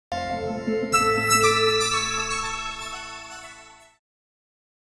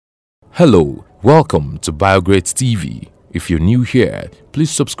Hello, welcome to BioGreat TV. If you're new here, please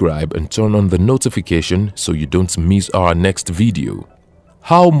subscribe and turn on the notification so you don't miss our next video.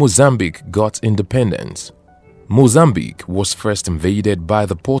 How Mozambique got independence. Mozambique was first invaded by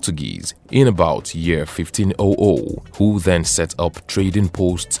the Portuguese in about year 1500, who then set up trading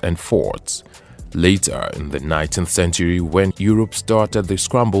posts and forts. Later, in the 19th century, when Europe started the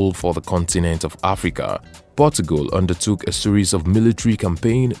scramble for the continent of Africa, Portugal undertook a series of military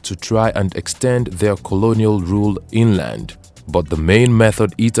campaigns to try and extend their colonial rule inland. But the main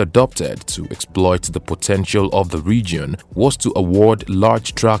method it adopted to exploit the potential of the region was to award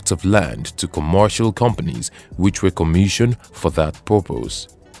large tracts of land to commercial companies which were commissioned for that purpose.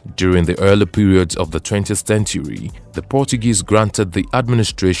 During the early periods of the 20th century, the Portuguese granted the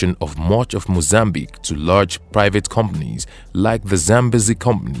administration of much of Mozambique to large private companies like the Zambezi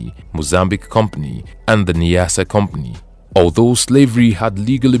Company, Mozambique Company, and the Niassa Company. Although slavery had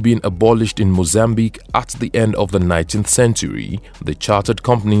legally been abolished in Mozambique at the end of the 19th century, the chartered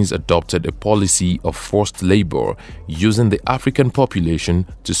companies adopted a policy of forced labor, using the African population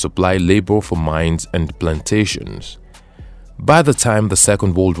to supply labor for mines and plantations. By the time the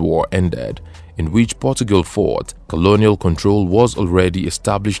Second World War ended, in which Portugal fought, colonial control was already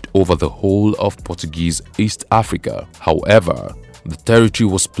established over the whole of Portuguese East Africa. However, the territory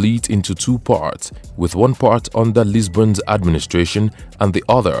was split into two parts, with one part under Lisbon's administration and the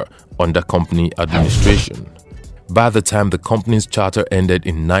other under company administration. By the time the company's charter ended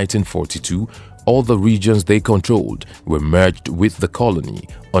in 1942, all the regions they controlled were merged with the colony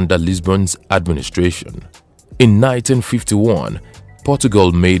under Lisbon's administration. In 1951,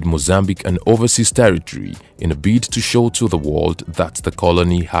 Portugal made Mozambique an overseas territory in a bid to show to the world that the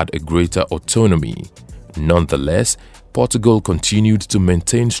colony had a greater autonomy. Nonetheless, Portugal continued to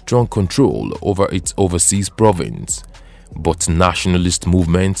maintain strong control over its overseas province. But nationalist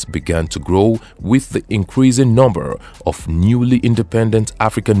movements began to grow with the increasing number of newly independent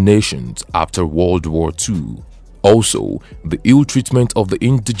African nations after World War II. Also, the ill treatment of the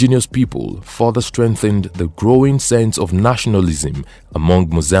indigenous people further strengthened the growing sense of nationalism among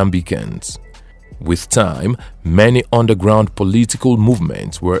Mozambicans. With time, many underground political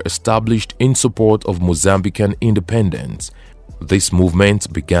movements were established in support of Mozambican independence. This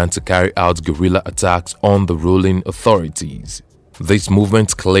movement began to carry out guerrilla attacks on the ruling authorities. This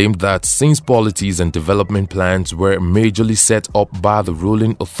movement claimed that since policies and development plans were majorly set up by the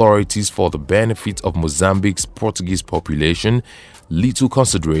ruling authorities for the benefit of Mozambique's Portuguese population, little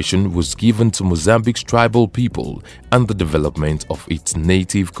consideration was given to Mozambique's tribal people and the development of its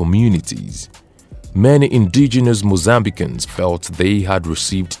native communities. Many indigenous Mozambicans felt they had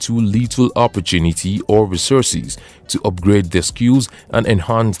received too little opportunity or resources to upgrade their skills and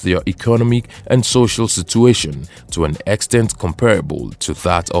enhance their economic and social situation to an extent comparable to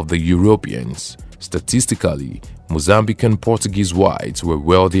that of the Europeans. Statistically, Mozambican Portuguese whites were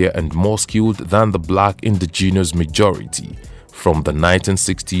wealthier and more skilled than the black indigenous majority. From the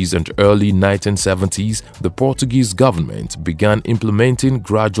 1960s and early 1970s, the Portuguese government began implementing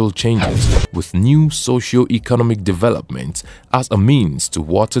gradual changes with new socio-economic developments as a means to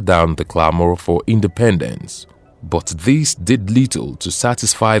water down the clamor for independence. But this did little to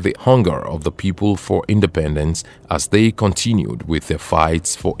satisfy the hunger of the people for independence as they continued with their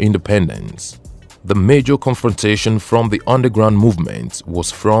fights for independence. The major confrontation from the underground movement was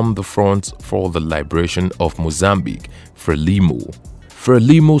from the Front for the Liberation of Mozambique, FRELIMO.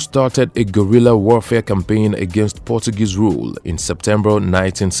 FRELIMO started a guerrilla warfare campaign against Portuguese rule in September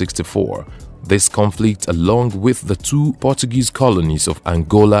 1964. This conflict, along with the two Portuguese colonies of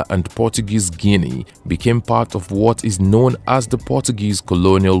Angola and Portuguese Guinea, became part of what is known as the Portuguese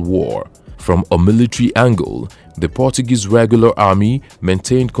Colonial War. From a military angle, the Portuguese regular army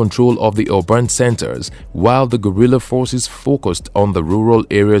maintained control of the urban centers, while the guerrilla forces focused on the rural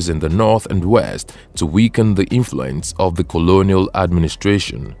areas in the north and west to weaken the influence of the colonial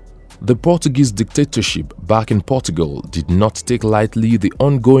administration. The Portuguese dictatorship back in Portugal did not take lightly the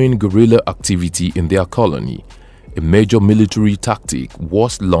ongoing guerrilla activity in their colony. A major military tactic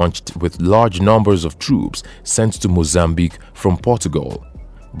was launched with large numbers of troops sent to Mozambique from Portugal.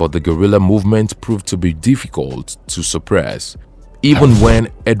 But the guerrilla movement proved to be difficult to suppress. Even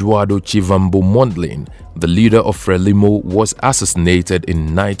when Eduardo Chivambo Mondlane, the leader of FRELIMO, was assassinated in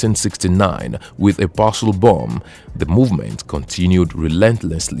 1969 with a parcel bomb, the movement continued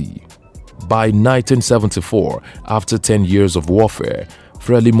relentlessly. By 1974, after 10 years of warfare,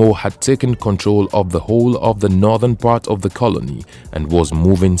 FRELIMO had taken control of the whole of the northern part of the colony and was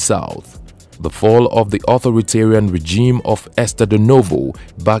moving south. The fall of the authoritarian regime of Estado Novo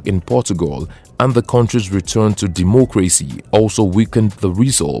back in Portugal and the country's return to democracy also weakened the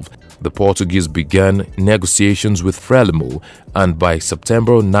resolve. The Portuguese began negotiations with Frelimo, and by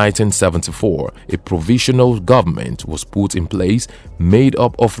September 1974, a provisional government was put in place made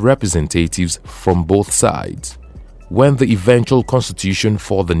up of representatives from both sides. When the eventual constitution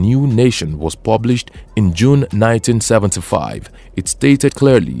for the new nation was published in June 1975, it stated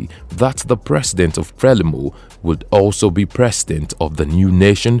clearly that the president of Frelimo would also be president of the new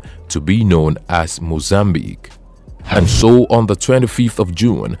nation to be known as Mozambique. And so on the 25th of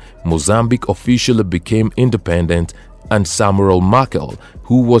June, Mozambique officially became independent, and Samuel Merkel,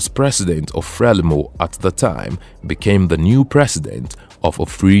 who was president of Frelimo at the time, became the new president of a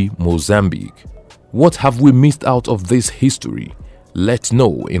free Mozambique. What have we missed out of this history? Let's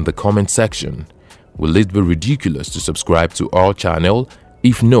know in the comment section. Will it be ridiculous to subscribe to our channel?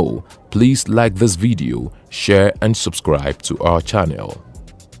 If no, please like this video, share and subscribe to our channel.